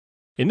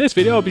In this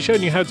video I'll be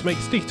showing you how to make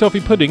sticky toffee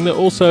pudding that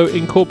also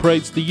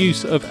incorporates the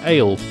use of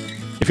ale.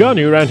 If you are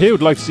new around here and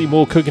would like to see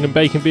more cooking and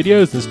baking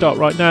videos, then start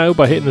right now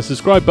by hitting the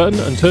subscribe button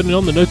and turning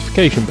on the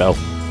notification bell.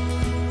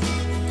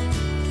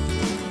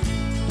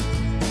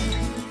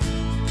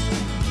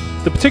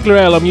 The particular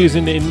ale I'm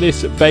using in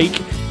this bake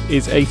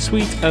is a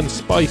sweet and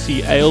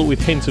spicy ale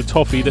with hints of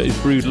toffee that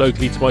is brewed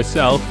locally to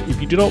myself.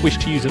 If you do not wish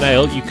to use an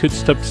ale, you could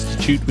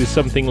substitute with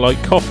something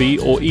like coffee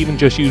or even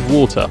just use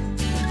water.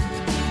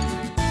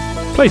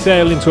 Place the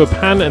ale into a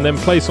pan and then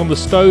place on the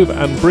stove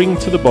and bring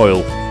to the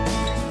boil.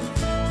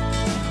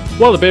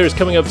 While the beer is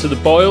coming up to the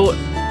boil,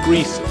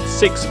 grease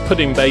 6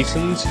 pudding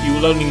basins. You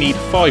will only need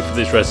 5 for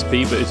this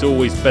recipe, but it's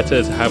always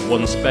better to have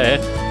one spare.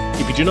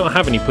 If you do not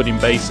have any pudding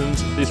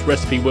basins, this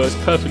recipe works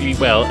perfectly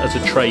well as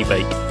a tray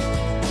bake.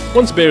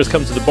 Once the beer has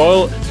come to the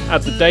boil,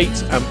 add the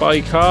dates and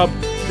bicarb,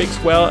 mix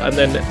well and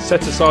then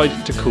set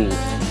aside to cool.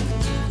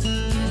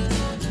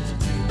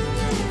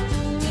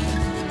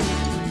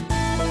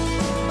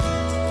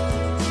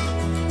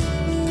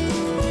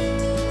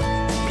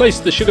 Place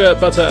the sugar,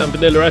 butter and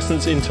vanilla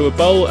essence into a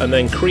bowl and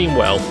then cream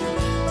well.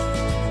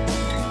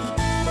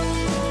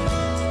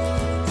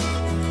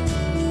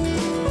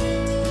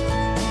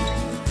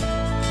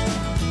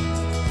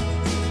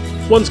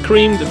 Once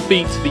creamed,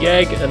 beat the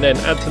egg and then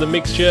add to the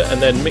mixture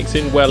and then mix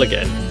in well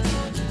again.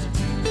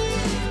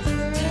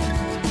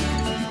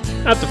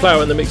 Add the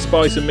flour and the mixed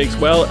spice and mix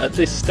well. At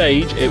this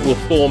stage it will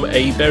form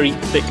a very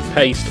thick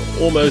paste,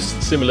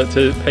 almost similar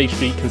to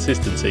pastry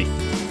consistency.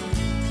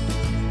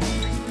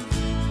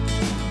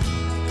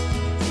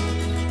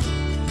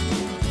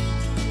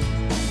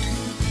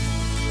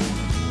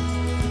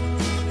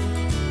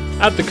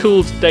 Add the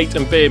cooled date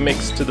and beer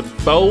mix to the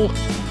bowl.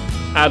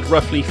 Add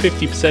roughly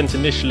 50%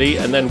 initially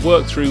and then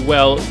work through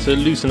well to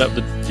loosen up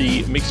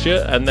the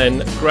mixture and then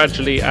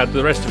gradually add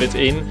the rest of it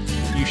in.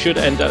 You should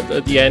end up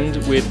at the end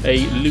with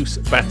a loose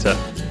batter.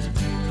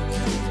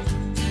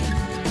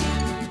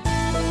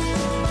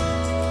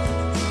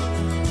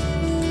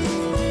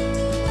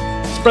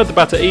 Spread the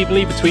batter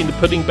evenly between the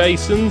pudding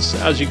basins.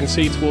 As you can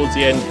see towards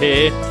the end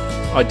here,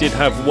 I did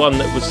have one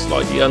that was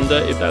slightly under.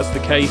 If that's the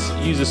case,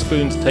 use a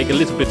spoon to take a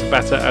little bit of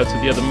batter out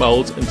of the other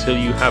moulds until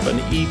you have an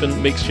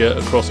even mixture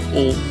across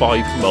all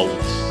 5 moulds.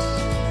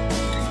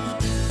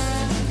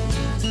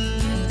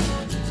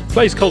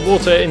 Place cold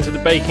water into the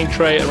baking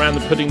tray around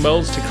the pudding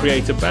moulds to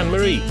create a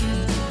bain-marie.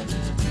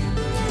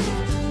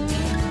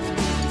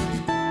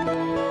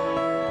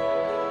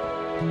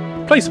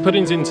 Place the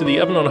puddings into the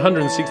oven on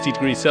 160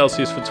 degrees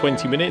Celsius for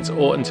 20 minutes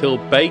or until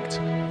baked.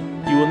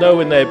 You will know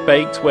when they're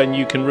baked when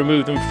you can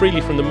remove them freely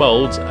from the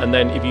moulds, and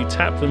then if you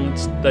tap them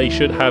they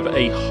should have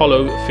a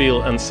hollow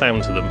feel and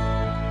sound to them.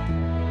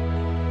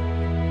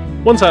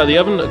 Once out of the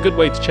oven, a good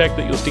way to check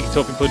that your sticky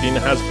toffee pudding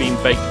has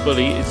been baked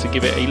fully is to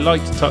give it a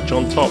light touch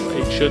on top.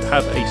 It should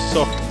have a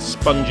soft,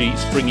 spongy,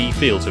 springy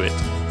feel to it.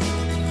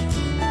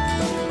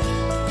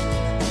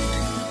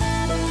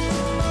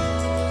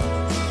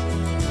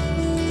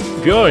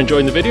 If you are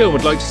enjoying the video and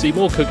would like to see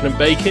more cooking and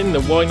baking,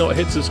 then why not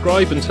hit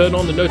subscribe and turn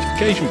on the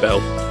notification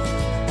bell.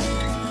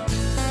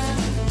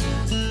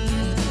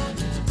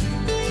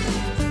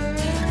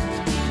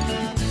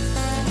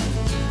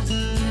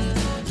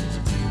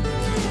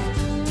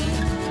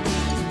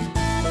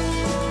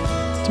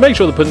 To make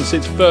sure the pudding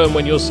sits firm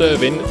when you're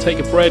serving, take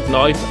a bread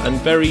knife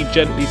and very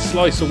gently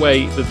slice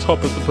away the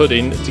top of the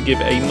pudding to give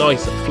a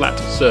nice flat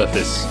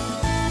surface.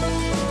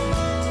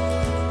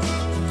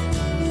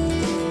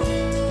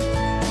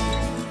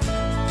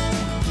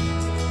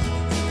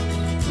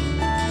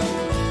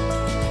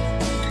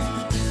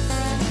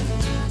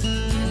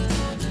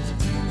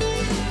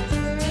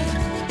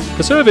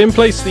 For serving,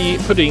 place the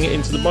pudding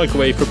into the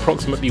microwave for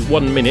approximately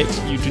 1 minute.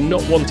 You do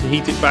not want to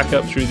heat it back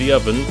up through the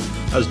oven,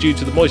 as due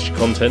to the moisture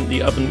content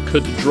the oven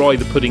could dry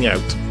the pudding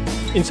out.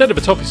 Instead of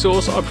a toffee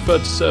sauce, I prefer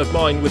to serve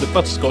mine with a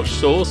butterscotch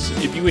sauce.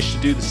 If you wish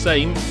to do the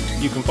same,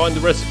 you can find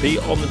the recipe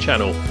on the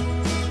channel.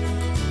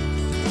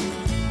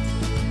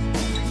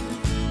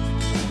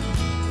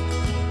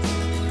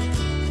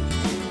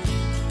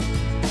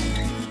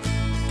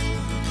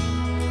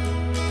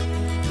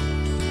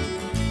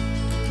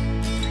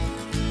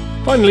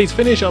 Finally, to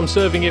finish, I'm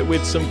serving it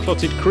with some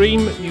clotted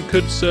cream. You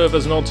could serve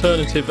as an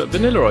alternative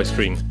vanilla ice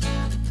cream.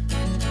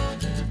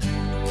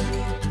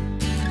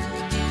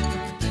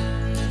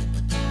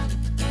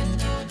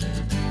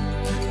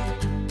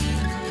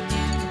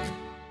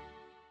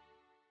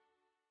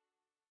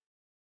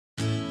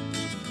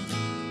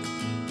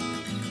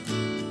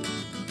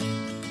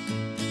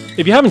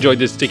 If you have enjoyed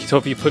this sticky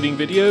toffee pudding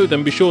video,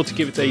 then be sure to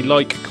give it a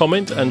like,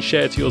 comment and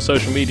share to your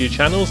social media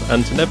channels,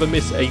 and to never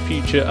miss a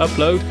future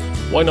upload,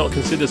 why not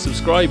consider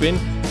subscribing,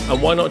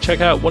 and why not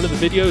check out one of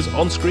the videos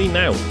on screen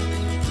now.